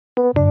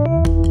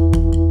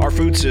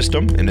food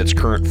system in its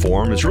current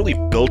form is really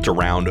built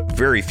around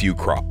very few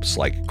crops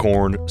like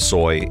corn,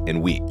 soy,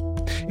 and wheat.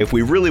 If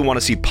we really want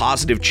to see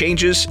positive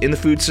changes in the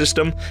food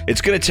system,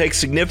 it's going to take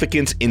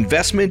significant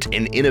investment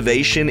and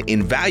innovation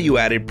in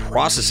value-added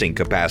processing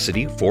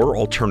capacity for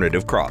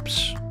alternative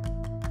crops.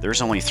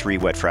 There's only 3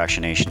 wet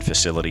fractionation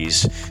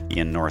facilities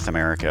in North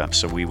America,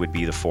 so we would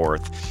be the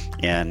 4th.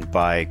 And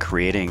by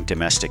creating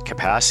domestic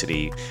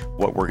capacity,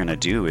 what we're going to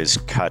do is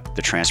cut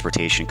the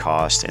transportation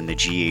cost and the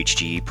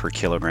GHG per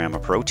kilogram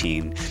of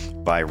protein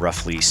by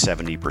roughly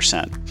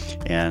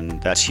 70%. And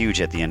that's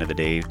huge at the end of the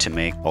day to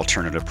make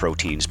alternative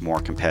proteins more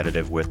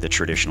competitive with the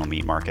traditional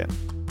meat market.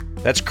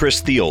 That's Chris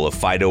Thiel of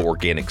Phyto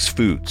Organics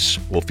Foods.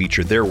 We'll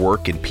feature their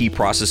work in pea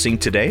processing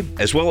today,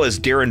 as well as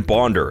Darren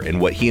Bonder and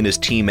what he and his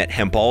team at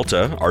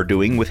HempAlta are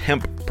doing with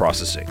hemp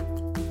processing.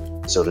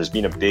 So there's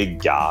been a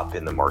big gap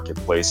in the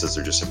marketplace as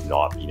there just have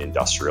not been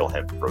industrial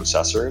hemp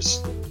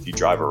processors. If you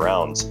drive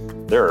around,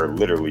 there are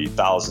literally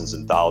thousands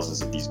and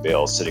thousands of these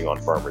bales sitting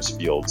on farmers'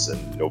 fields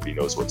and nobody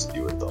knows what to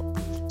do with them.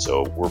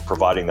 So we're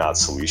providing that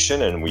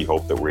solution, and we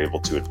hope that we're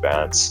able to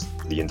advance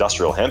the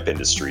industrial hemp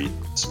industry,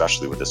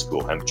 especially with this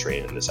cool hemp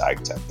train and this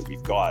ag tech that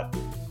we've got.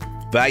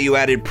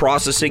 Value-added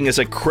processing is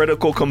a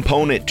critical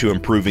component to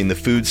improving the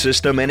food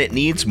system, and it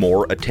needs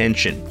more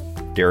attention.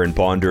 Darren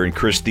Bonder and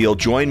Chris Thiel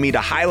join me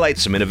to highlight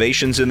some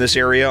innovations in this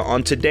area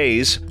on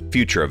today's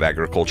Future of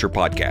Agriculture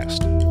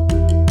podcast.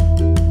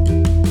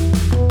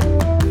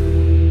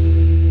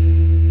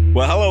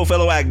 Well, hello,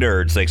 fellow ag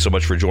nerds. Thanks so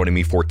much for joining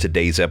me for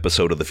today's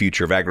episode of the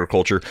Future of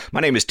Agriculture. My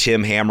name is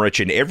Tim Hamrich,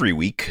 and every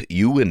week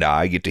you and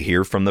I get to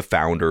hear from the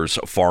founders,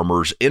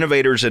 farmers,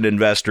 innovators, and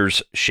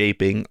investors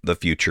shaping the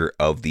future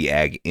of the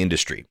ag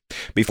industry.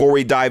 Before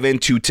we dive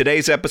into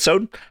today's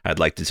episode, I'd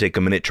like to take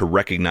a minute to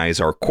recognize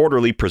our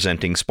quarterly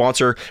presenting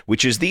sponsor,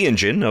 which is the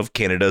engine of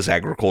Canada's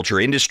agriculture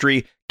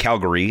industry,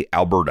 Calgary,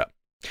 Alberta.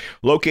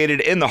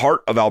 Located in the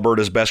heart of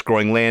Alberta's best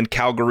growing land,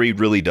 Calgary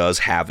really does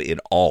have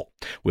it all.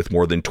 With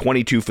more than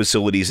 22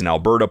 facilities in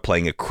Alberta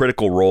playing a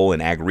critical role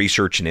in ag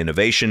research and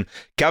innovation,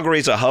 Calgary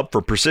is a hub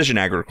for precision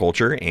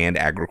agriculture and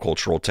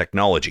agricultural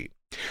technology.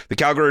 The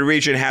Calgary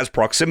region has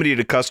proximity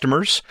to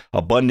customers,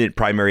 abundant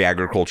primary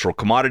agricultural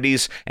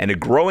commodities, and a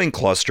growing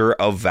cluster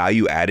of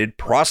value-added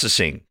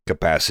processing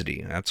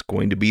capacity. That's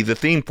going to be the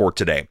theme for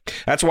today.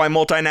 That's why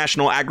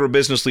multinational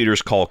agribusiness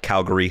leaders call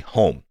Calgary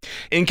home.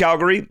 In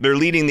Calgary, they're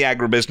leading the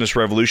agribusiness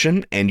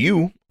revolution, and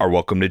you are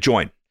welcome to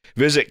join.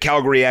 Visit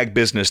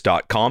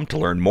calgaryagbusiness.com to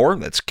learn more.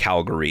 That's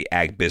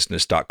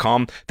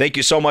calgaryagbusiness.com. Thank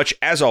you so much,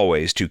 as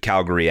always, to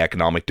Calgary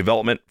Economic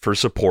Development for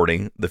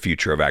supporting the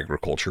Future of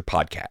Agriculture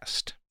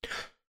podcast.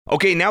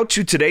 Okay, now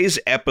to today's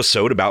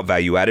episode about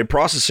value-added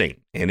processing.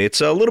 And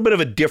it's a little bit of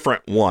a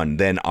different one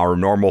than our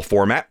normal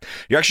format.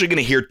 You're actually going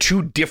to hear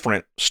 2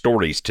 different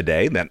stories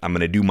today that I'm going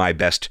to do my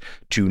best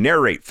to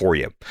narrate for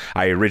you.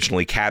 I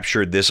originally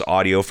captured this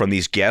audio from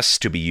these guests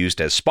to be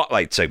used as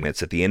spotlight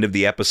segments at the end of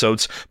the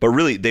episodes, but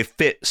really they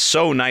fit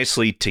so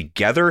nicely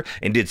together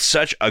and did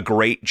such a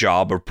great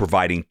job of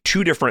providing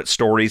 2 different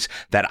stories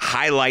that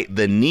highlight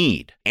the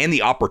need and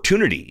the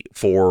opportunity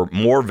for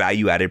more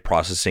value-added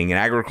processing in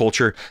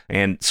agriculture.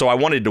 And so I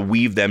wanted to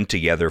weave them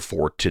together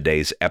for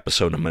today's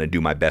episode. I'm going to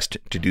do my best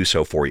to do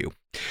so for you.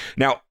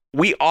 Now,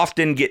 we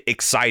often get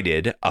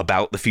excited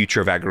about the future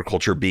of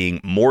agriculture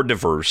being more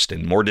diverse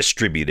and more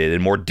distributed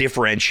and more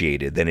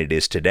differentiated than it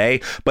is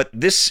today, but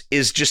this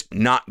is just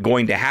not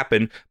going to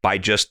happen by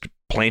just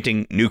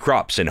planting new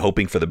crops and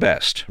hoping for the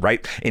best,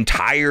 right?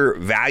 Entire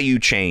value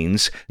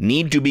chains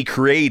need to be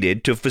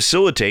created to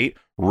facilitate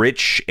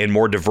rich and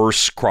more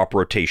diverse crop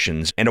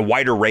rotations and a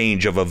wider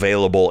range of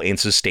available and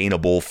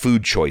sustainable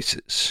food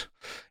choices.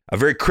 A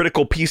very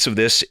critical piece of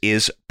this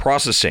is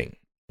processing.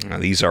 Now,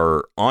 these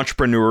are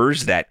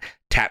entrepreneurs that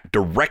tap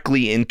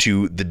directly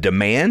into the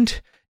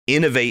demand,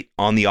 innovate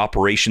on the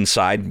operation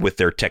side with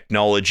their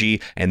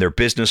technology and their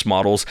business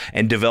models,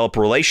 and develop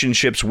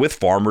relationships with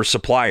farmer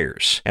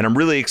suppliers. And I'm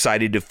really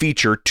excited to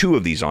feature 2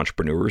 of these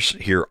entrepreneurs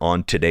here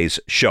on today's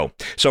show.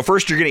 So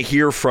first, you're going to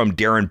hear from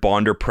Darren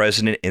Bonder,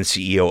 President and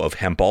CEO of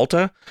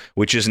HempAlta,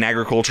 which is an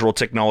agricultural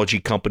technology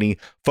company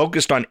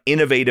focused on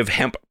innovative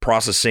hemp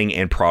processing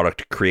and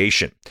product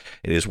creation.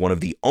 It is one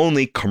of the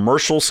only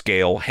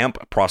commercial-scale hemp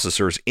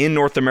processors in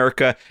North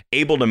America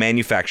able to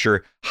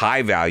manufacture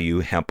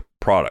high-value hemp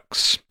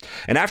products.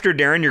 And after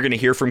Darren, you're going to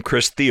hear from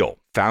Chris Thiel,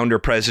 founder,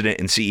 president,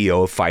 and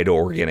CEO of Phyto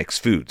Organics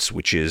Foods,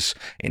 which is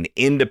an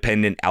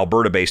independent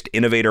Alberta-based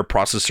innovator,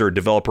 processor,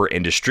 developer,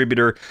 and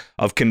distributor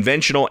of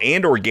conventional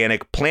and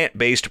organic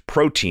plant-based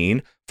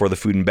protein for the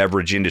food and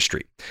beverage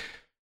industry.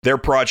 Their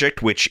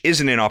project, which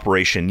isn't in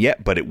operation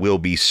yet, but it will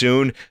be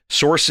soon,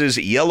 sources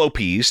yellow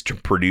peas to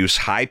produce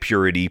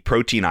high-purity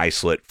protein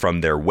isolate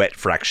from their wet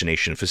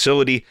fractionation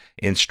facility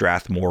in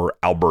Strathmore,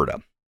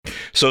 Alberta.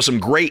 So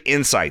some great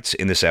insights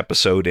in this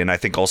episode, and I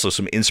think also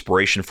some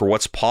inspiration for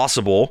what's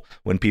possible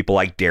when people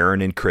like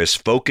Darren and Chris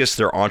focus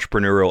their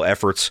entrepreneurial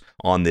efforts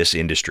on this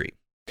industry.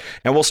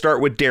 And we'll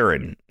start with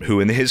Darren, who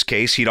in his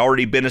case, he'd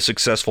already been a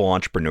successful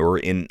entrepreneur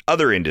in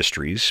other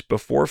industries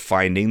before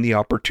finding the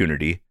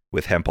opportunity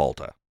with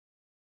HempAlta.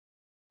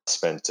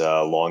 Spent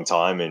a long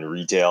time in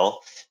retail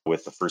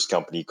with the first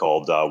company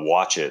called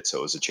Watch It. So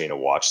it was a chain of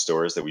watch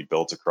stores that we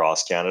built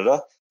across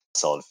Canada,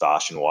 selling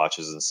fashion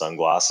watches and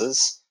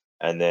sunglasses.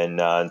 And then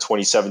in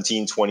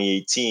 2017,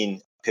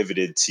 2018,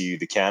 pivoted to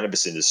the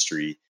cannabis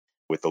industry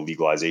with the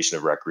legalization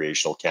of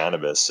recreational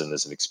cannabis. And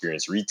as an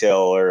experienced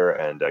retailer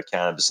and a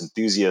cannabis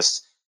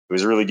enthusiast, it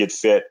was a really good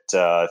fit,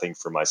 I think,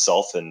 for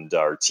myself and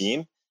our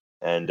team.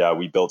 And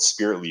we built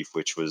Spirit Leaf,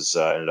 which was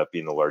ended up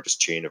being the largest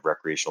chain of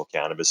recreational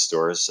cannabis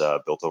stores,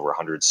 built over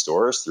 100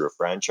 stores through a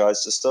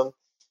franchise system.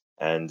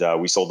 And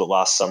we sold it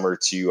last summer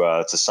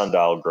to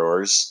Sundial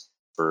Growers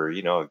for,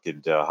 a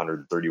good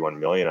 131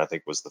 million, I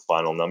think was the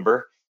final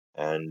number.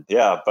 And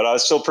yeah, but I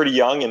was still pretty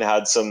young and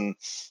had some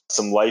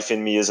life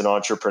in me as an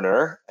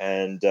entrepreneur,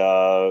 and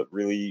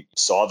really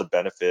saw the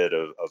benefit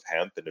of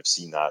hemp, and have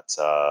seen that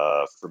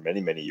for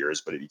many, many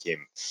years. But it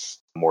became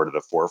more to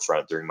the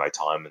forefront during my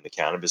time in the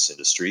cannabis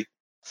industry.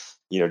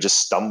 Just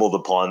stumbled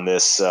upon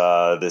this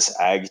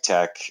ag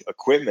tech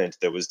equipment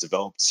that was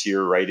developed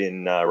here right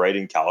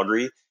in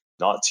Calgary,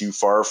 not too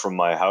far from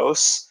my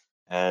house,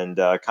 and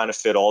kind of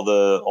fit all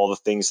the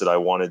things that I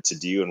wanted to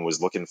do and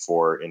was looking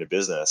for in a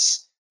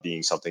business,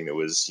 being something that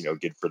was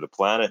good for the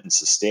planet and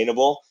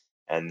sustainable.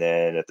 And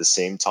then at the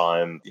same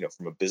time,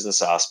 from a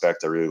business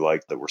aspect, I really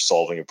like that we're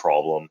solving a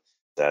problem,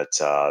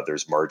 that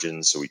there's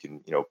margins so we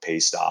can pay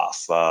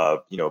staff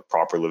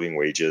proper living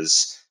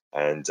wages,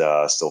 and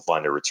still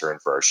find a return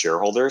for our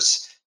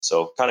shareholders.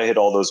 So kind of hit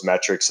all those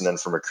metrics. And then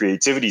from a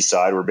creativity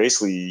side, we're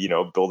basically,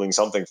 building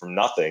something from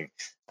nothing.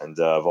 And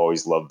I've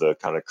always loved the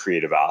kind of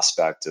creative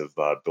aspect of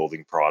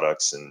building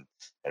products and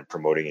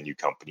promoting a new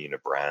company and a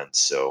brand.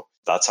 So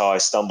that's how I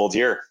stumbled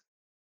here.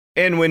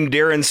 And when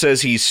Darren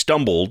says he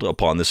stumbled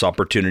upon this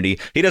opportunity,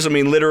 he doesn't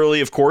mean literally,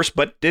 of course,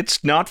 but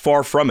it's not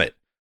far from it.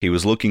 He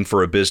was looking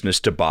for a business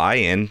to buy,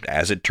 and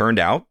as it turned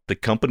out, the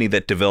company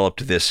that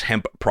developed this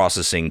hemp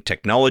processing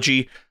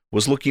technology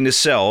was looking to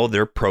sell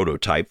their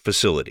prototype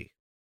facility.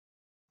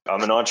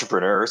 I'm an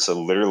entrepreneur, so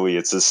literally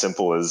it's as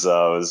simple as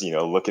I was,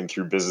 looking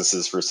through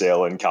businesses for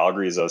sale in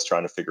Calgary as I was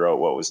trying to figure out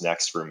what was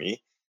next for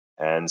me,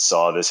 and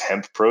saw this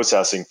hemp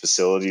processing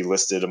facility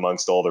listed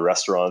amongst all the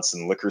restaurants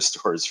and liquor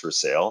stores for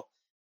sale,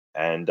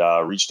 and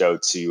reached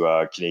out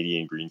to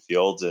Canadian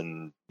Greenfield,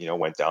 and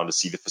went down to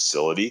see the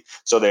facility.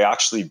 So they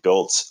actually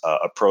built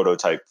a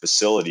prototype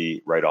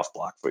facility right off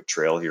Blackfoot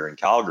Trail here in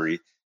Calgary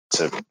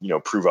to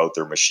prove out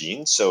their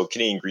machine. So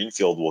Canadian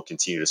Greenfield will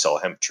continue to sell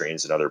hemp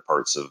trains in other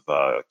parts of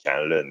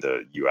Canada and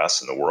the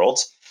US and the world.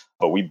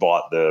 But we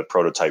bought the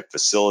prototype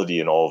facility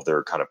and all of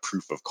their kind of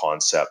proof of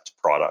concept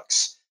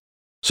products.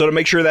 So to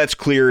make sure that's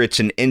clear, it's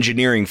an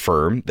engineering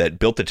firm that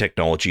built the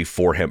technology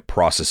for hemp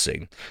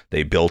processing.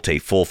 They built a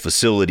full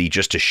facility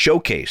just to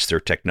showcase their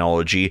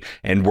technology,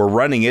 and were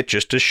running it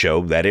just to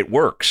show that it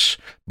works.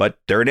 But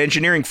they're an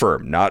engineering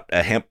firm, not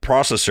a hemp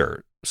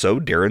processor. So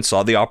Darren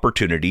saw the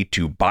opportunity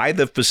to buy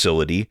the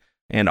facility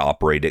and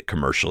operate it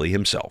commercially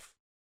himself.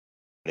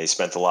 They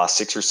spent the last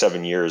 6 or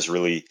 7 years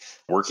really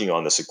working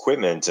on this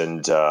equipment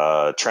and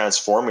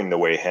transforming the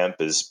way hemp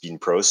is being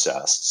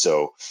processed.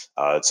 So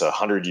it's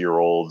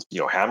 100-year-old,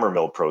 hammer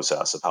mill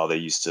process of how they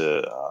used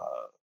to,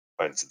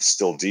 and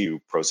still do,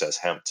 process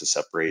hemp to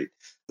separate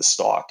the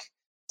stalk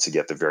to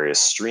get the various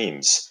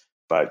streams.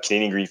 But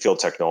Canadian Greenfield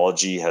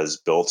Technology has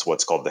built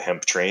what's called the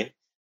hemp train.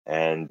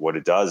 And what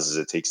it does is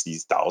it takes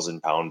these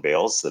 1,000-pound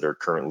bales that are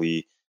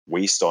currently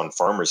waste on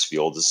farmers'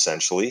 fields,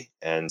 essentially,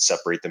 and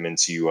separate them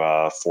into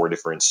 4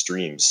 different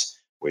streams,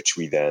 which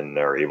we then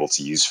are able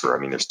to use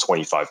for, there's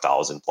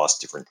 25,000 plus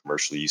different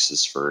commercial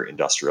uses for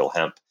industrial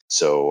hemp.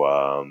 So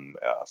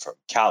from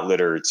cat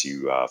litter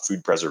to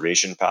food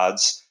preservation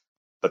pads.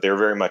 But they're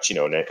very much,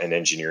 an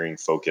engineering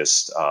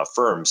focused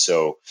firm.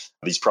 So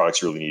these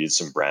products really needed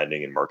some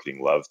branding and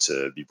marketing love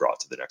to be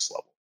brought to the next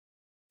level.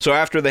 So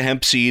after the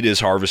hemp seed is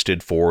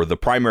harvested for the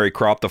primary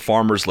crop, the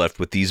farmer's left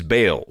with these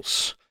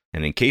bales.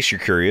 And in case you're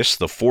curious,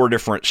 the 4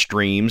 different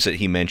streams that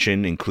he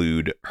mentioned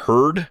include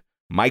hurd,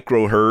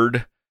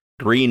 micro-hurd,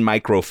 green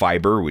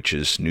microfiber, which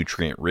is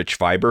nutrient-rich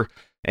fiber,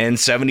 and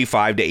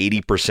 75 to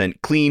 80%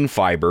 clean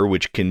fiber,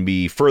 which can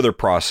be further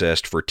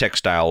processed for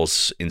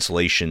textiles,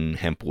 insulation,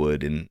 hemp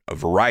wood, and a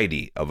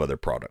variety of other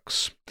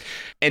products.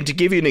 And to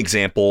give you an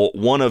example,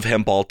 one of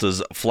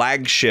Hempalta's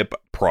flagship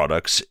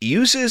products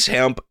uses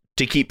hemp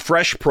to keep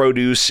fresh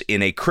produce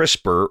in a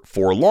crisper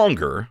for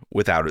longer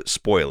without it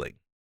spoiling.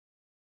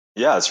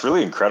 Yeah, it's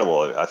really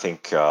incredible. I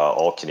think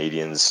all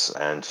Canadians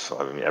and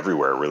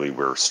everywhere really,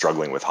 we're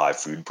struggling with high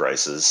food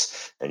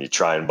prices, and you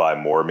try and buy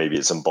more, maybe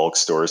at some bulk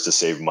stores to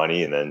save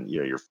money, and then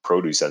your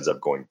produce ends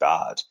up going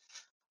bad.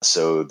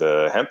 So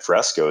the hemp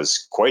fresco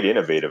is quite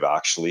innovative,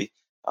 actually,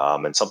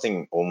 and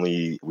something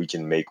only we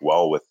can make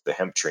well with the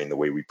hemp train, the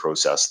way we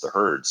process the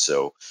hurd.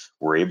 So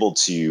we're able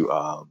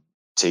to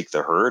take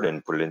the hurd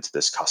and put it into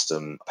this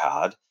custom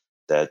pad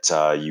that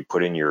you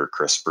put in your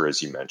crisper,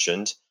 as you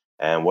mentioned.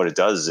 And what it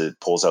does is it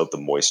pulls out the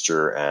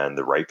moisture and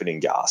the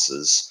ripening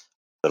gases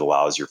that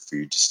allows your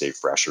food to stay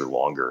fresher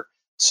longer.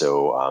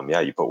 So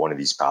you put one of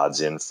these pads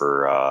in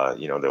for,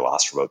 they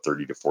last for about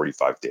 30 to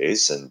 45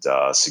 days and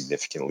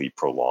significantly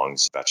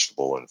prolongs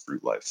vegetable and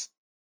fruit life.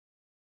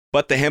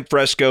 But the Hemp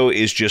Fresco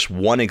is just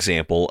one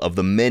example of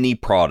the many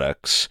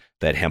products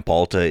that Hemp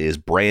Alta is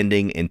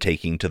branding and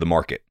taking to the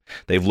market.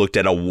 They've looked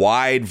at a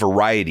wide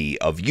variety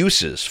of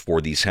uses for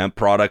these hemp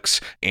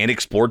products and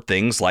explored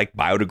things like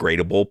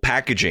biodegradable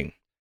packaging.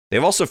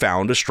 They've also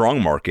found a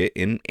strong market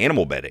in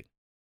animal bedding.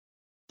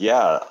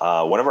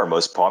 Yeah, one of our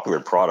most popular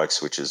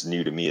products, which is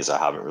new to me as I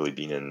haven't really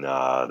been in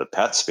the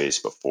pet space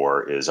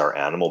before, is our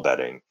animal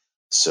bedding.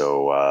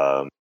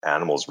 So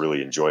animals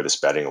really enjoy this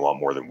bedding a lot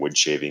more than wood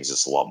shavings.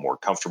 It's a lot more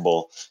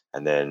comfortable.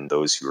 And then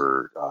those who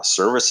are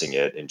servicing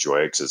it enjoy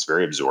it because it's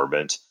very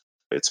absorbent.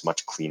 It's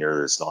much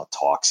cleaner. It's not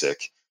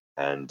toxic.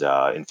 And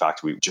in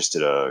fact, we just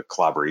did a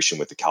collaboration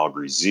with the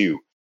Calgary Zoo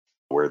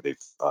where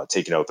they've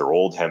taken out their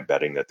old hemp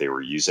bedding that they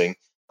were using.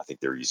 I think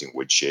they're using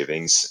wood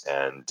shavings,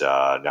 and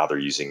now they're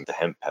using the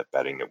hemp pet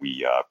bedding that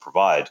we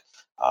provide.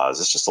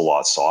 It's just a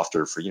lot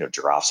softer for,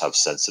 giraffes have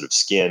sensitive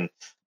skin.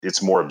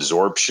 It's more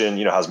absorption,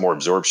 has more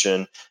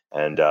absorption,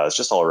 and it's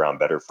just all around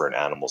better for an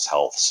animal's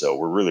health. So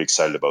we're really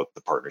excited about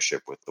the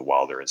partnership with the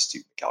Wilder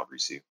Institute and Calgary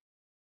Zoo.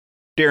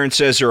 Darren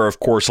says there are, of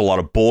course, a lot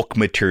of bulk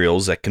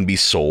materials that can be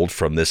sold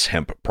from this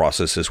hemp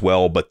process as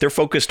well, but they're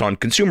focused on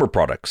consumer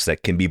products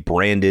that can be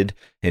branded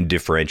and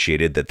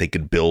differentiated that they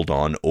could build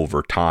on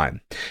over time.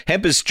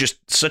 Hemp is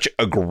just such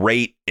a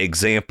great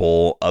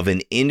example of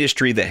an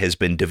industry that has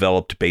been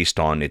developed based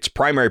on its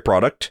primary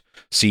product,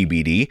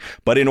 CBD,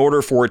 but in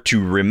order for it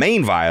to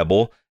remain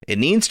viable, it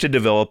needs to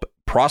develop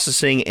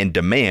processing and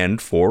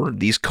demand for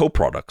these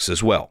co-products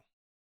as well.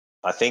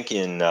 I think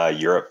in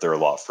Europe, they're a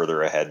lot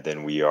further ahead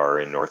than we are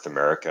in North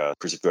America,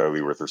 particularly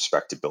with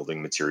respect to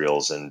building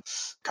materials and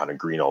kind of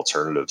green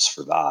alternatives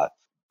for that.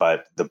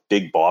 But the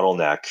big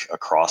bottleneck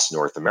across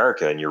North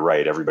America, and you're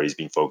right, everybody's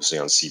been focusing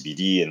on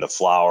CBD and the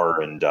flower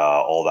and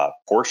all that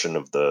portion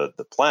of the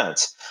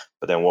plants.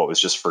 But then what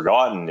was just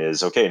forgotten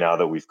is, okay, now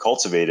that we've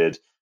cultivated,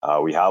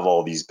 we have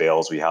all these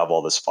bales, we have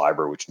all this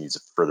fiber, which needs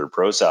further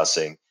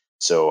processing.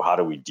 So how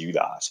do we do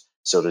that?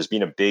 So there's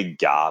been a big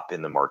gap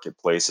in the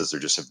marketplace as there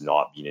just have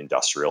not been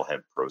industrial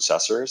hemp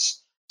processors.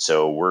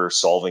 So we're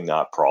solving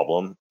that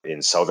problem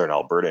in southern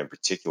Alberta in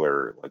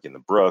particular, like in the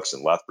Brooks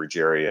and Lethbridge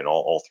area and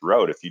all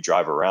throughout. If you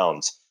drive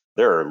around,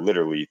 there are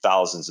literally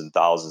thousands and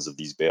thousands of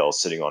these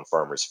bales sitting on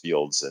farmers'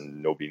 fields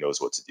and nobody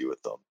knows what to do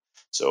with them.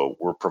 So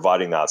we're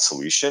providing that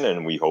solution,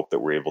 and we hope that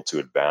we're able to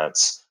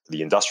advance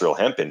the industrial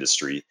hemp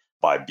industry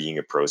by being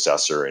a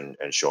processor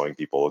and showing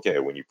people, okay,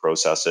 when you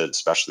process it,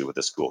 especially with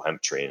this cool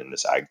hemp train and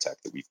this ag tech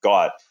that we've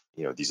got,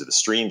 these are the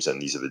streams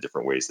and these are the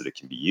different ways that it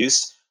can be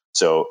used.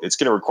 So it's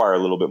going to require a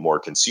little bit more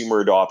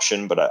consumer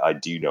adoption, but I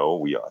do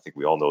know, I think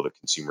we all know that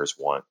consumers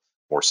want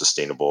more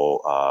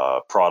sustainable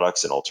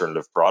products and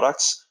alternative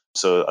products.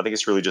 So I think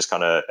it's really just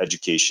kind of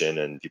education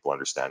and people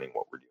understanding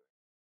what we're doing.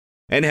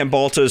 And Hemp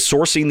Alta is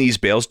sourcing these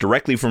bales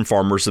directly from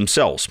farmers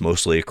themselves,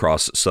 mostly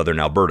across southern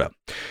Alberta.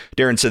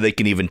 Darren said they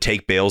can even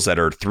take bales that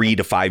are 3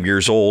 to 5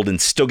 years old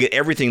and still get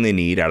everything they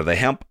need out of the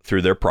hemp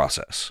through their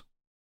process.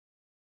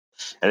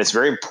 And it's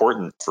very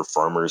important for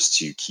farmers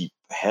to keep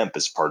hemp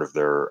as part of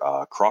their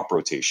crop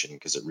rotation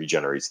because it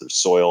regenerates their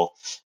soil.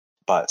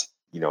 But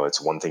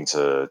it's one thing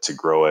to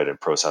grow it and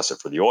process it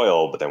for the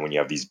oil, but then when you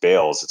have these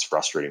bales, it's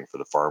frustrating for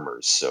the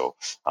farmers. So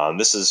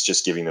this is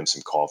just giving them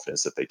some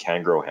confidence that they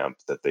can grow hemp,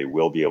 that they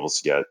will be able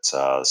to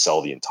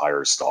sell the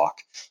entire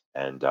stock,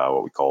 and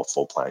what we call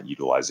full plant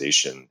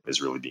utilization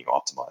is really being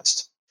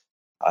optimized.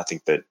 I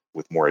think that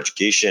with more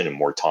education and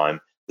more time,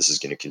 this is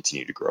going to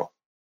continue to grow.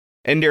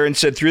 And Darren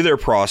said through their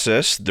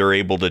process, they're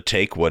able to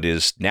take what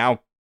is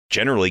now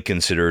generally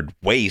considered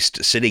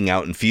waste sitting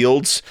out in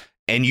fields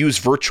and use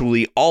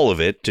virtually all of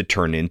it to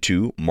turn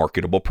into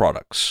marketable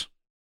products.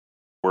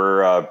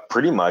 We're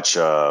pretty much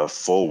a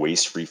full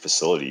waste-free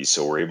facility,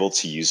 so we're able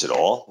to use it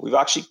all. We've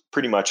actually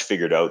pretty much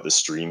figured out the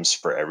streams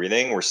for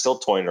everything. We're still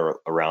toying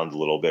around a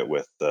little bit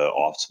with the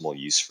optimal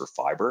use for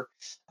fiber,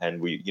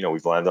 and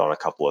we've landed on a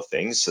couple of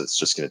things. So it's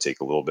just going to take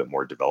a little bit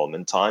more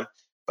development time,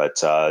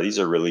 but these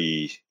are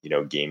really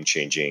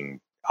game-changing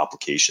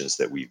applications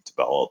that we've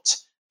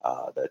developed.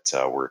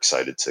 That we're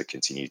excited to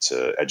continue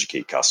to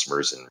educate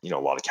customers. And, a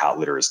lot of cat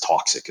litter is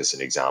toxic as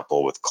an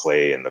example with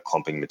clay and the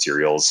clumping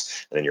materials.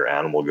 And then your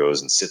animal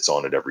goes and sits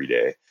on it every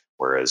day.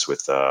 Whereas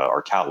with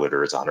our cat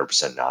litter, it's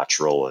 100%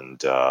 natural and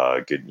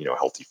good,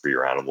 healthy for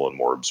your animal and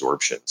more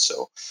absorption.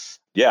 So,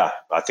 yeah,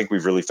 I think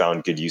we've really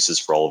found good uses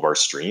for all of our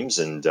streams.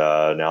 And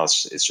now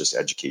it's just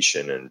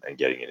education and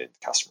getting it into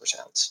customers'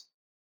 hands.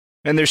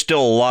 And there's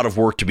still a lot of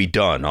work to be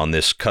done on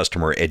this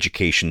customer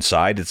education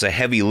side. It's a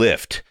heavy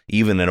lift,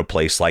 even in a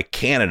place like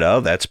Canada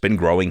that's been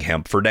growing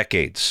hemp for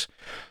decades.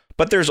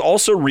 But there's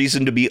also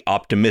reason to be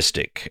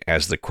optimistic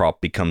as the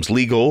crop becomes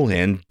legal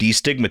and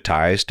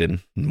destigmatized in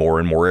more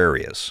and more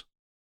areas.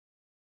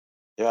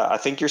 Yeah, I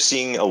think you're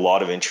seeing a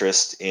lot of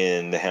interest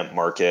in the hemp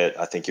market.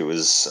 I think it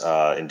was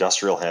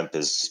industrial hemp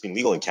has been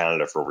legal in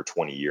Canada for over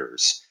 20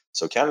 years.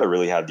 So Canada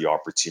really had the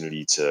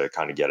opportunity to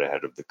kind of get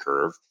ahead of the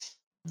curve.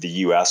 The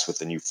US with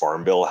the new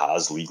farm bill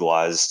has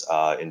legalized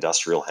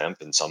industrial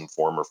hemp in some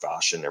form or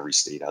fashion. Every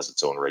state has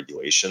its own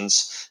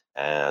regulations.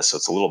 So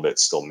it's a little bit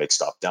still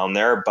mixed up down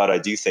there. But I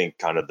do think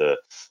kind of the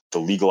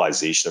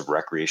legalization of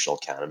recreational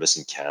cannabis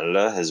in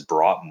Canada has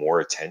brought more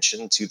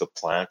attention to the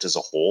plant as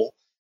a whole.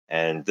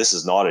 And this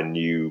is not a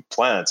new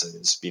plant.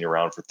 It's been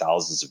around for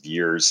thousands of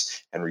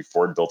years. Henry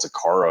Ford built a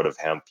car out of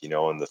hemp, in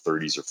the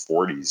 30s or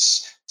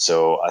 40s.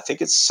 So I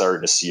think it's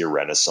starting to see a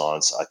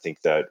renaissance. I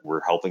think that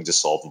we're helping to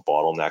solve the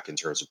bottleneck in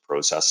terms of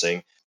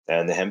processing.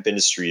 And the hemp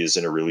industry is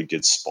in a really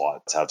good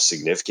spot to have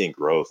significant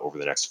growth over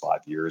the next 5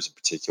 years, in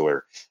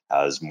particular,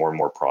 as more and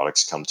more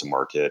products come to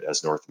market,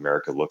 as North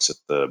America looks at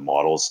the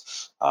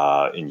models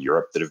in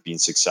Europe that have been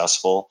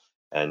successful.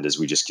 And as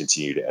we just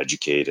continue to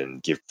educate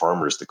and give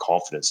farmers the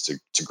confidence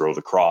to grow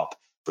the crop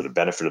for the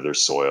benefit of their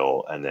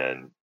soil, and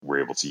then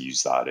we're able to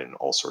use that in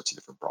all sorts of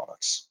different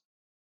products.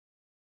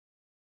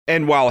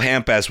 And while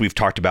hemp, as we've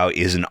talked about,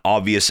 is an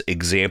obvious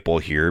example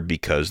here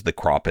because the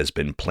crop has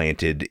been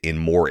planted in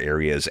more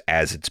areas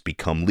as it's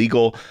become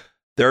legal,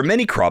 there are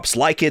many crops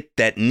like it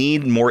that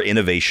need more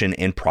innovation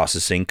and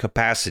processing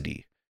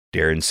capacity.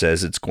 Darren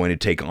says it's going to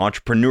take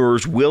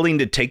entrepreneurs willing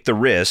to take the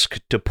risk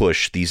to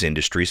push these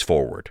industries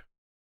forward.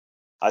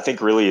 I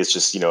think really it's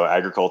just,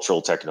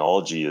 agricultural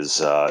technology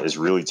is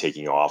really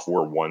taking off.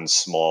 We're one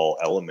small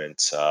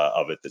element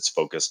of it that's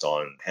focused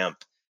on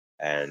hemp.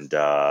 And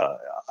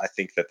I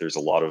think that there's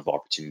a lot of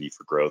opportunity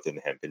for growth in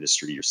the hemp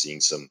industry. You're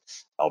seeing some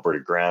Alberta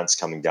grants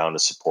coming down to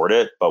support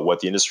it. But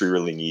what the industry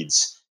really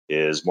needs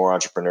is more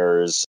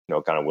entrepreneurs,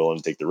 kind of willing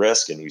to take the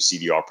risk and who see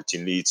the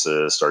opportunity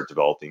to start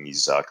developing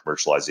these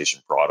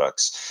commercialization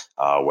products,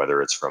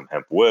 whether it's from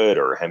hemp wood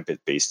or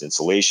hemp-based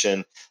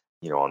insulation,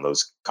 on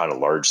those kind of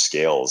large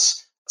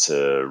scales,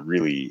 to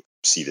really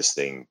see this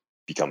thing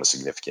become a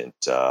significant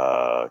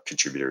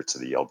contributor to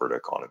the Alberta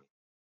economy.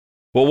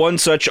 Well, one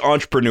such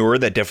entrepreneur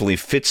that definitely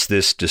fits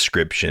this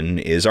description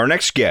is our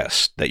next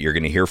guest that you're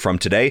going to hear from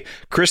today,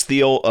 Chris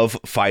Thiel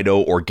of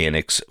Phyto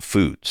Organics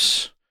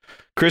Foods.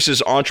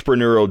 Chris's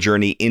entrepreneurial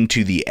journey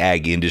into the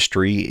ag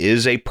industry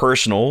is a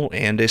personal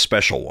and a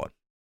special one.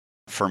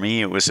 For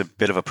me, it was a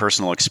bit of a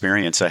personal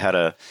experience. I had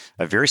a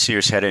very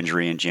serious head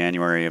injury in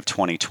January of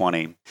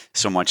 2020.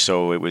 So much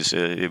so it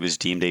was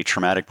deemed a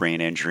traumatic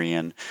brain injury,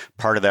 and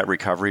part of that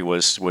recovery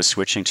was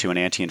switching to an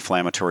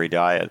anti-inflammatory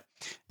diet.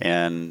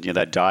 And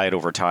that diet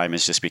over time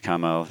has just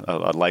become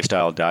a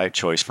lifestyle diet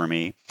choice for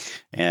me.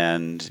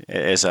 And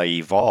as I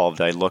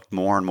evolved, I looked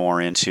more and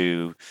more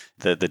into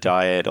the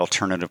diet,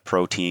 alternative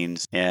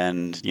proteins,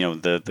 and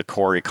the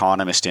core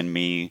economist in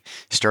me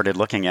started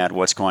looking at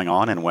what's going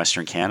on in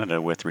Western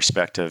Canada with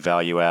respect to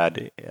value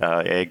add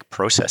egg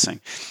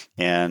processing.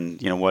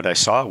 And what I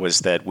saw was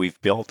that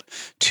we've built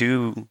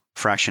 2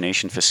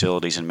 fractionation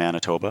facilities in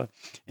Manitoba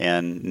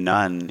and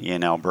none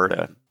in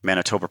Alberta.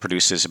 Manitoba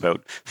produces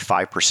about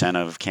 5%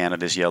 of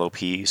Canada's yellow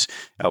peas.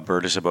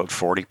 Alberta's about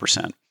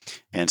 40%.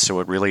 And so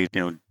it really,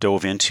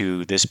 dove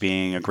into this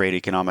being a great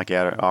economic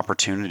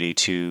opportunity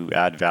to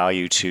add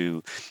value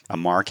to a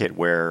market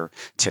where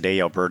today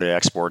Alberta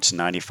exports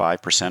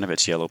 95% of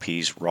its yellow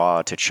peas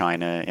raw to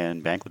China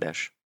and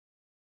Bangladesh.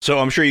 So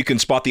I'm sure you can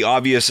spot the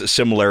obvious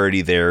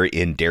similarity there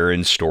in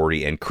Darren's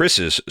story and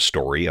Chris's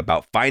story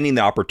about finding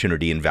the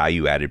opportunity in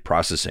value-added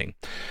processing.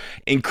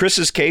 In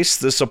Chris's case,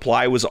 the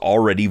supply was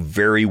already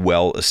very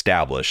well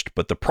established,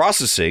 but the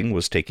processing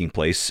was taking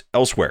place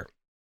elsewhere.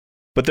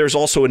 But there's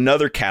also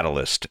another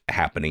catalyst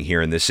happening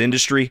here in this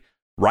industry,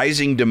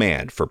 rising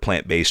demand for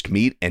plant-based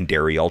meat and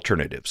dairy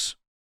alternatives.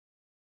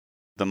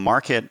 The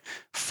market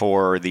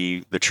for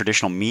the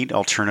traditional meat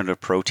alternative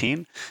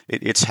protein,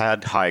 it's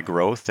had high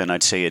growth, and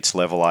I'd say it's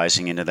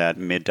levelizing into that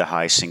mid to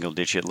high single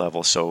digit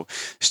level. So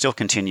still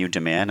continued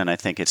demand, and I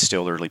think it's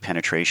still early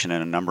penetration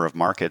in a number of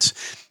markets.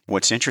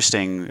 What's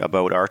interesting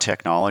about our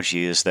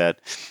technology is that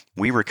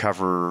we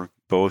recover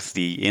both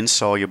the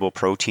insoluble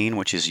protein,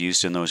 which is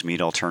used in those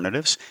meat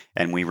alternatives,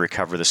 and we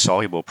recover the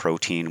soluble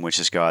protein, which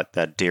has got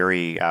that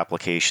dairy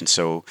application.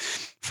 So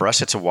for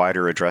us, it's a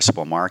wider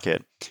addressable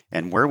market.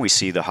 And where we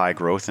see the high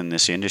growth in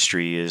this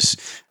industry is,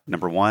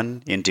 number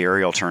one, in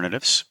dairy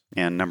alternatives,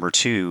 and number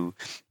two,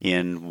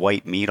 in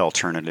white meat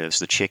alternatives,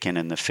 the chicken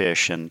and the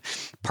fish. And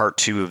part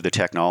 2 of the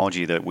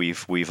technology that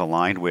we've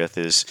aligned with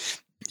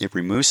is it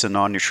removes the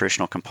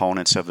non-nutritional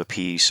components of the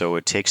pea, so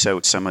it takes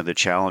out some of the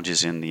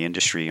challenges in the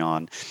industry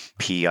on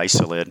pea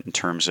isolate in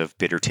terms of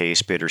bitter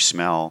taste, bitter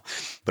smell,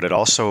 but it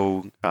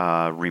also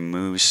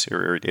removes,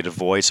 or it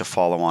avoids a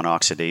follow-on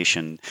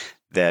oxidation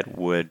that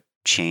would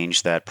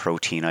change that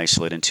protein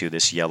isolate into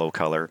this yellow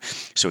color.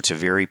 So it's a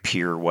very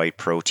pure white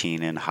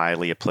protein and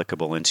highly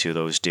applicable into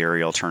those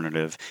dairy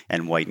alternative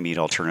and white meat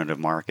alternative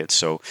markets.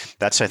 So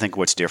that's, I think,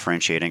 what's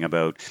differentiating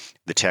about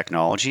the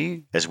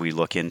technology as we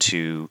look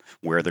into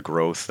where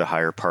the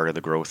higher part of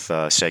the growth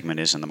segment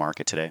is in the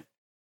market today.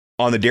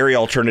 On the dairy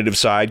alternative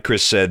side,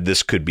 Chris said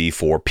this could be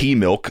for pea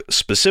milk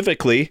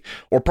specifically,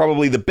 or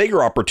probably the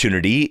bigger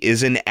opportunity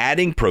is in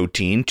adding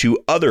protein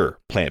to other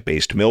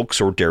plant-based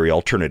milks or dairy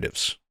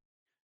alternatives.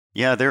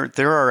 Yeah,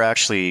 there are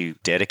actually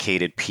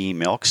dedicated pea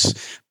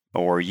milks,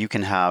 Or you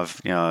can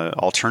have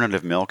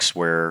alternative milks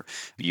where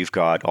you've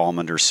got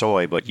almond or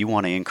soy, but you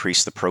want to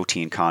increase the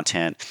protein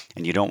content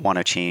and you don't want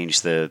to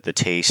change the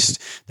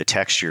taste, the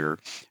texture,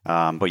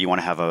 but you want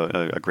to have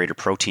a greater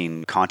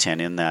protein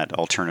content in that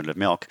alternative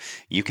milk.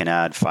 You can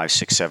add 5,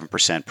 6,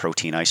 7%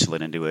 protein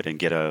isolate into it and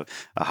get a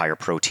higher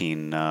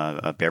protein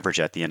beverage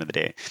at the end of the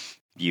day.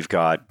 You've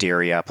got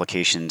dairy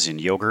applications in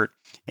yogurt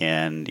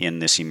and in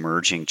this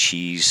emerging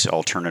cheese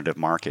alternative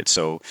market.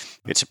 So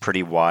it's a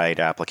pretty wide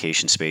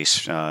application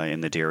space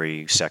in the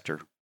dairy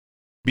sector.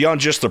 Beyond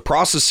just the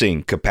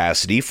processing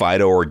capacity,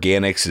 Phyto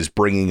Organics is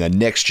bringing a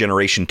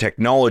next-generation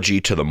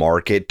technology to the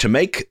market to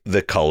make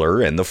the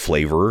color and the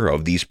flavor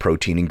of these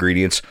protein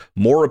ingredients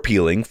more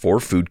appealing for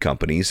food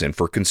companies and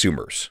for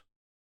consumers.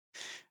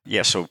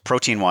 Yeah, so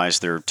protein-wise,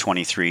 they're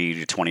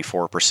 23 to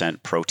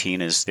 24%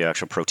 protein is the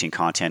actual protein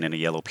content in a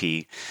yellow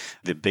pea.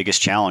 The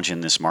biggest challenge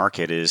in this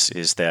market is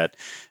that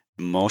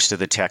most of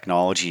the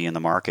technology in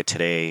the market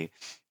today,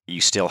 you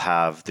still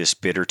have this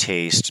bitter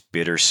taste,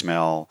 bitter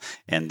smell,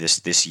 and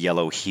this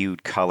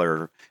yellow-hued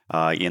color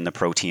in the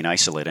protein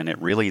isolate, and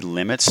it really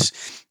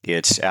limits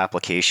its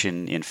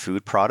application in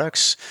food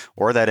products,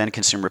 or that end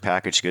consumer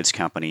packaged goods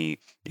company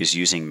is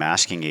using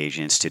masking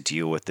agents to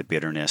deal with the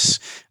bitterness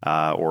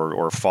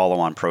or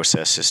follow-on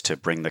processes to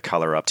bring the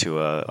color up to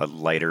a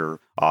lighter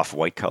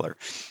off-white color.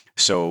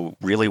 So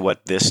really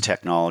what this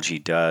technology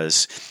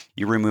does,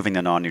 you're removing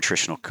the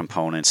non-nutritional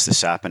components, the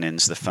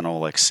saponins, the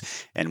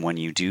phenolics, and when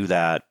you do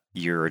that,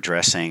 you're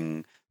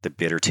addressing the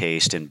bitter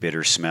taste and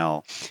bitter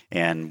smell.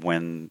 And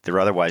when they're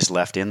otherwise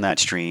left in that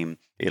stream,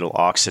 it'll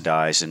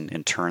oxidize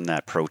and turn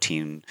that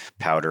protein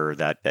powder,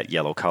 that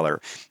yellow color.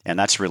 And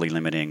that's really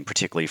limiting,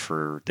 particularly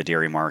for the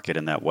dairy market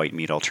and that white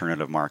meat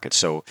alternative market.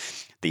 So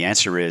the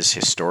answer is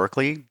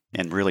historically,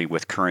 and really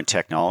with current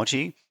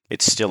technology,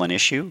 it's still an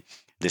issue.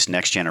 This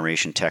next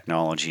generation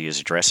technology is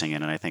addressing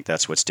it, and I think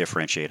that's what's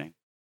differentiating.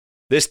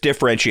 This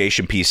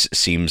differentiation piece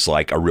seems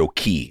like a real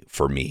key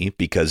for me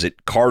because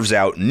it carves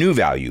out new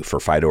value for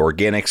Phyto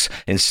Organics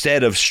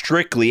instead of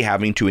strictly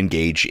having to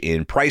engage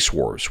in price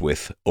wars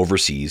with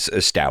overseas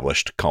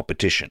established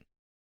competition.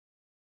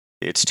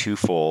 It's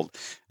twofold.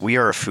 We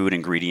are a food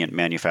ingredient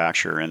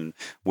manufacturer, and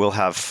we'll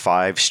have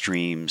 5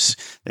 streams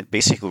that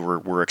basically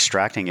we're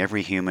extracting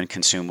every human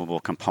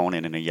consumable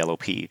component in a yellow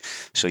pea.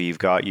 So you've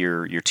got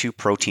your 2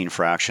 protein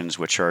fractions,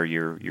 which are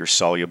your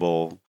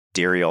soluble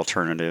dairy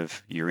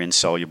alternative, your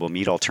insoluble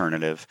meat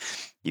alternative.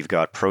 You've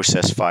got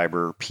processed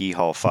fiber, pea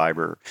hull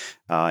fiber,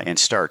 and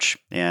starch.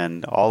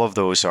 And all of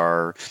those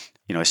are,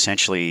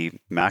 essentially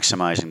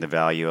maximizing the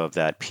value of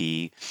that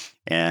pea.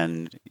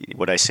 And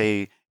would I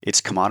say it's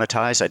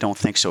commoditized? I don't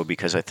think so,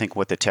 because I think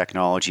what the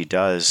technology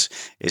does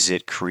is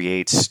it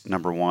creates,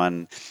 number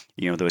one,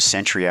 those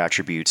sensory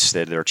attributes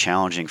that are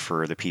challenging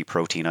for the pea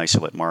protein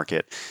isolate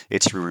market.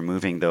 It's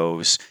removing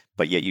those,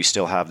 but yet you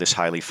still have this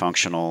highly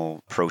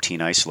functional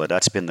protein isolate.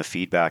 That's been the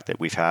feedback that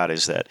we've had,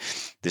 is that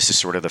this is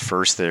sort of the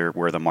first there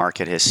where the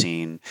market has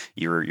seen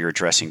you're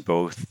addressing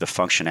both the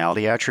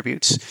functionality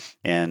attributes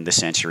and the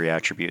sensory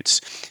attributes.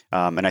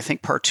 And I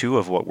think part 2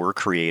 of what we're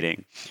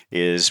creating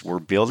is we're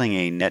building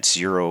a net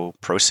zero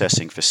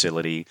processing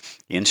facility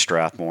in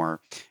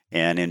Strathmore.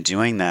 And in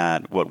doing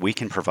that, what we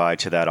can provide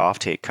to that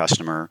offtake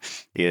customer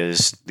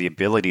is the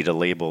ability to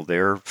label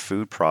their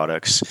food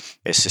products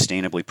as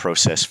sustainably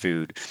processed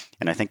food.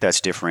 And I think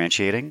that's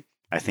differentiating.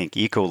 I think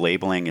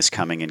eco-labeling is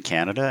coming in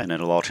Canada, and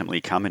it'll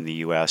ultimately come in the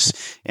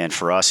US. And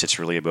for us, it's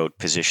really about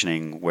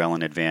positioning well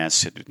in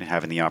advance,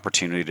 having the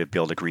opportunity to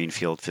build a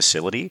greenfield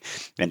facility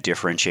and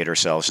differentiate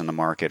ourselves in the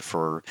market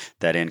for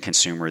that end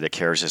consumer that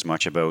cares as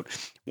much about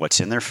what's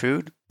in their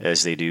food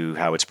as they do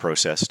how it's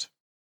processed.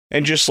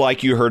 And just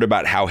like you heard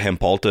about how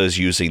Hempalta is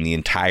using the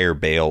entire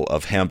bale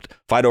of hemp,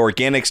 Phyto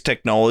Organics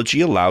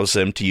technology allows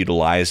them to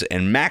utilize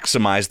and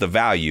maximize the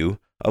value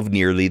of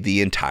nearly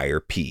the entire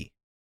pea.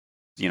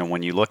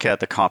 When you look at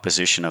the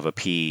composition of a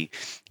pea,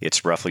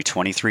 it's roughly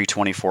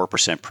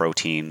 23-24%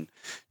 protein,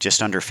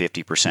 just under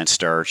 50%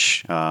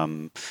 starch.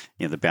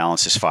 The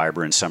balance is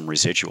fiber and some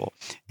residual.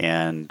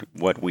 And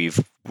what we've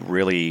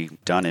really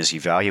done is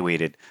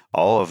evaluated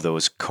all of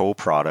those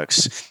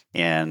co-products,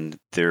 and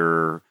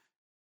they're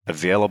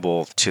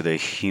available to the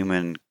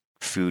human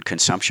food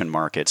consumption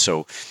market.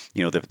 So,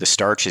 the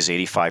starch is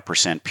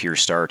 85% pure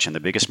starch, and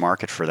the biggest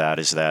market for that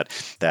is that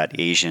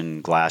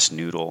Asian glass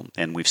noodle,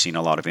 and we've seen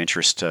a lot of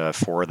interest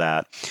for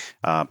that.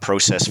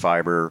 Processed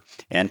fiber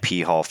and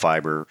pea hull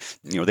fiber,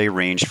 they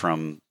range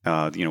from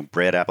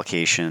bread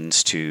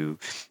applications to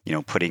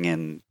putting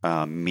in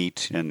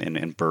meat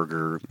and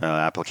burger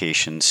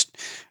applications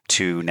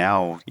to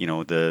now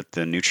the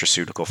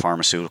nutraceutical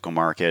pharmaceutical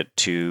market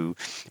to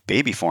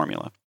baby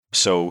formula.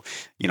 So,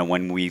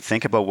 when we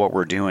think about what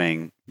we're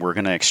doing, we're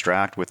going to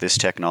extract with this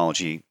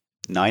technology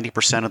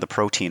 90% of the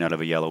protein out of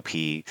a yellow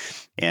pea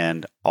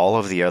and all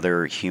of the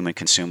other human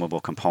consumable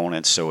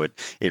components. So it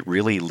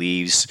really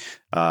leaves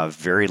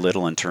very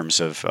little in terms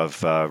of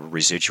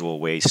residual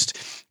waste.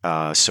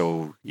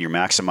 So you're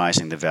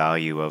maximizing the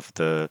value of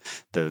the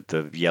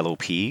yellow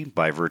pea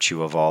by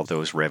virtue of all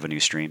those revenue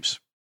streams.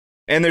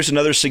 And there's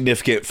another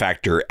significant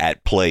factor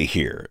at play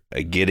here,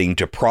 getting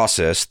to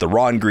process the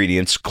raw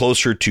ingredients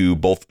closer to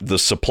both the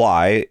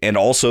supply and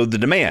also the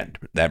demand.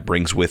 That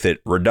brings with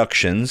it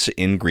reductions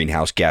in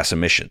greenhouse gas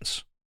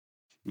emissions.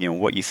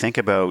 What you think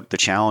about the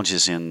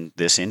challenges in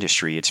this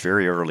industry, it's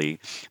very early.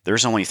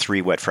 There's only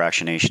 3 wet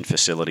fractionation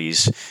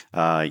facilities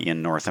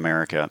in North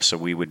America, so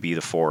we would be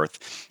the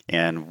 4th.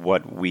 And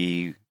what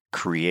we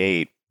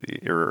create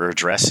or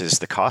addresses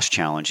the cost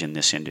challenge in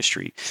this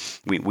industry.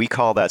 We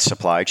call that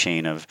supply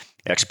chain of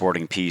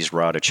exporting peas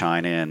raw to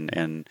China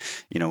and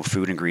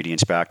food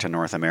ingredients back to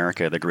North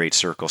America, the Great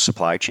Circle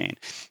supply chain.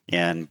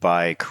 And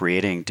by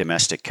creating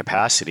domestic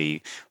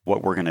capacity,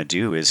 what we're going to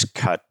do is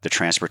cut the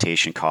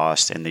transportation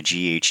cost and the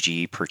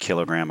GHG per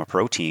kilogram of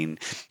protein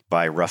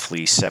by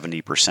roughly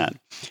 70%.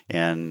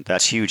 And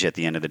that's huge at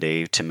the end of the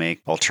day to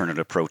make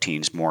alternative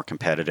proteins more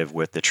competitive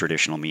with the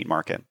traditional meat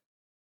market.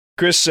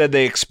 Chris said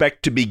they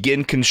expect to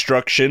begin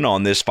construction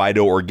on this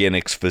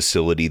phytoorganics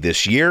facility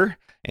this year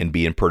and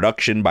be in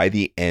production by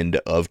the end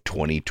of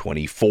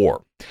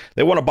 2024.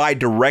 They want to buy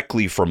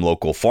directly from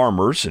local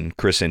farmers, and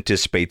Chris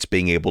anticipates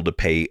being able to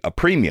pay a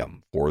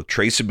premium for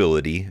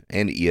traceability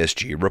and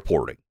ESG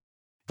reporting.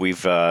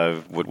 We've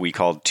what we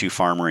called 2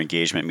 farmer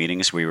engagement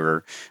meetings. We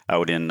were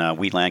out in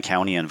Wheatland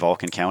County and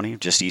Vulcan County,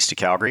 just east of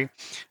Calgary.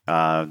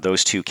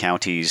 Those 2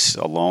 counties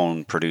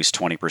alone produce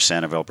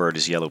 20% of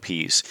Alberta's yellow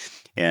peas.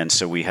 And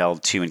so we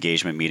held 2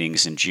 engagement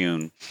meetings in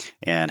June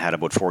and had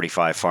about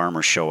 45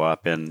 farmers show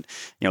up. And,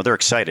 they're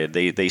excited.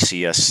 They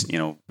see us,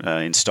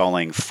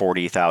 installing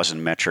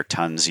 40,000 metric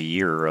tons a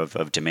year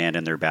of demand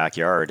in their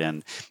backyard.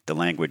 And the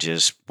language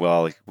is,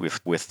 well,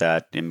 with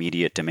that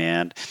immediate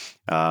demand,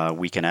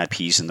 we can add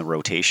peas in the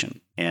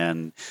rotation.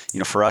 And,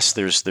 for us,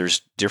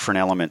 there's different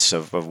elements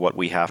of what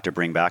we have to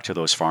bring back to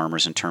those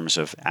farmers in terms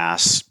of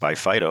asks by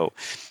Phyto.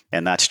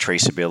 And that's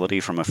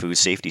traceability from a food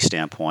safety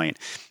standpoint.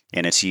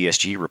 And it's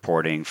ESG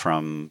reporting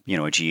from, a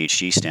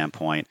GHG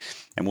standpoint,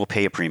 and we'll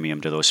pay a premium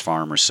to those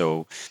farmers.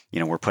 So,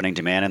 we're putting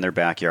demand in their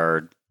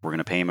backyard. We're going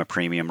to pay them a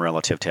premium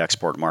relative to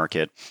export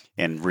market.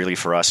 And really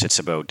for us, it's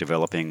about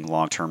developing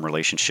long-term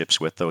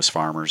relationships with those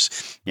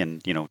farmers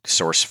and,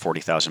 source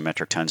 40,000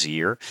 metric tons a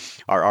year.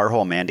 Our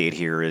whole mandate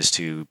here is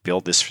to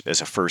build this as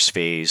a first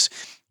phase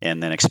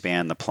and then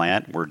expand the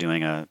plant. We're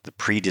doing the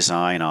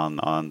pre-design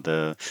on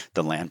the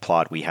land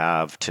plot we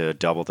have to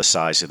double the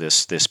size of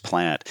this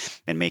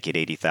plant and make it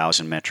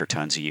 80,000 metric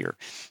tons a year.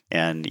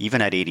 And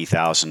even at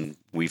 80,000,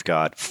 we've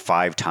got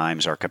 5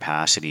 times our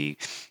capacity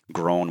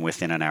grown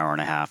within an hour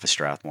and a half of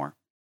Strathmore.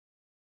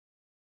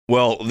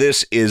 Well,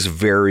 this is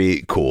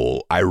very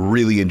cool. I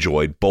really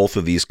enjoyed both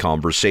of these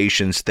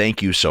conversations.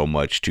 Thank you so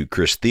much to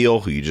Chris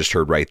Thiel, who you just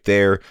heard right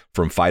there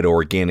from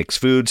phytoorganics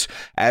Foods,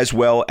 as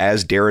well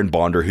as Darren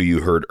Bonder, who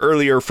you heard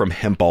earlier from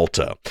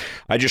Hempalta.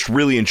 I just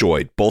really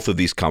enjoyed both of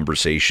these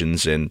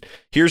conversations, and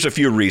here's a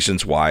few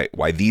reasons why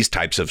these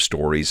types of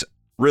stories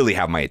really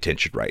have my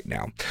attention right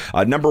now.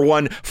 Number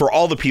one, for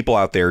all the people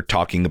out there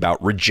talking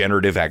about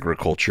regenerative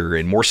agriculture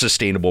and more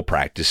sustainable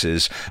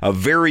practices,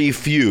 very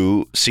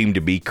few seem to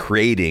be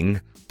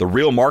creating the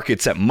real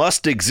markets that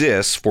must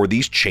exist for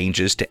these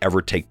changes to ever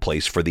take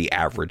place for the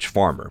average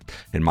farmer.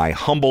 In my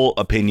humble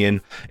opinion,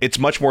 it's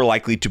much more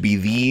likely to be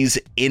these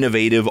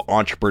innovative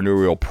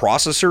entrepreneurial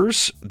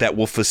processors that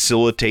will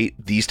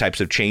facilitate these types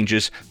of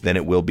changes than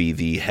it will be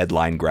the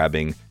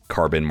headline-grabbing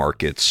carbon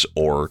markets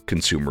or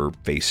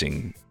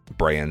consumer-facing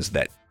brands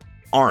that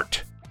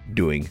aren't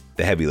doing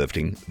the heavy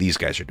lifting these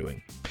guys are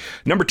doing.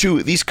 Number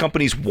two, these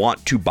companies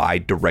want to buy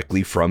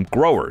directly from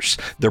growers.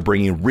 They're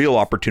bringing real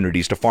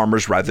opportunities to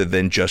farmers rather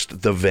than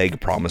just the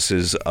vague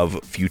promises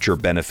of future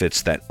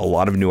benefits that a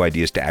lot of new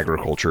ideas to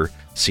agriculture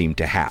seem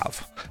to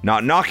have.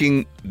 Not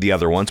knocking the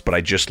other ones, but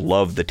I just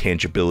love the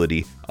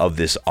tangibility of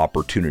this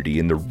opportunity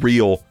and the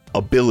real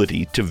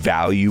ability to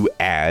value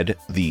add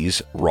these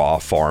raw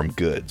farm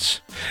goods.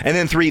 And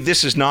then 3,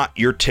 this is not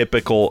your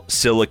typical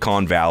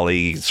Silicon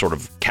Valley sort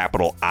of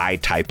capital I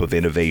type of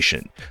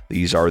innovation.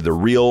 These are the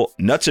real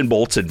nuts and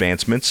bolts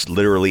advancements,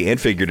 literally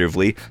and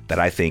figuratively, that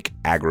I think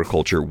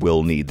agriculture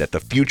will need, that the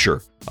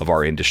future of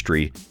our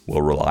industry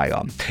will rely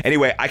on.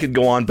 Anyway, I could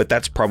go on, but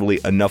that's probably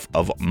enough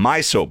of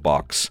my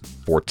soapbox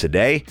for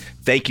today.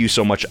 Thank you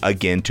so much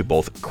again to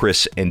both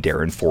Chris and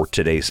Darren for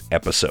today's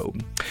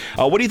episode.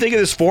 What do you think of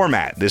this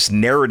format, this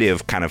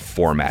narrative kind of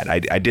format?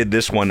 I did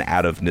this one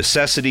out of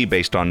necessity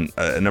based on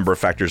a number of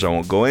factors I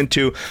won't go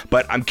into,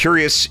 but I'm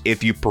curious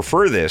if you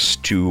prefer this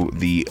to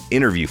the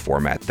interview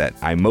format that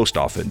I most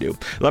often do.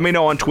 Let me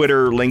know on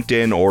Twitter,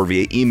 LinkedIn, or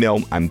via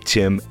email. I'm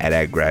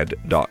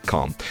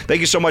tim@aggrad.com. Thank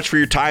you so much for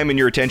your time and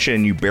your attention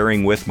and you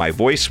bearing with my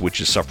voice,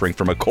 which is suffering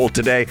from a cold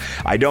today.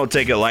 I don't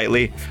take it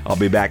lightly. I'll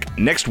be back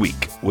next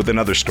week with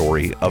another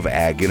story of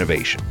ag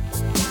innovation.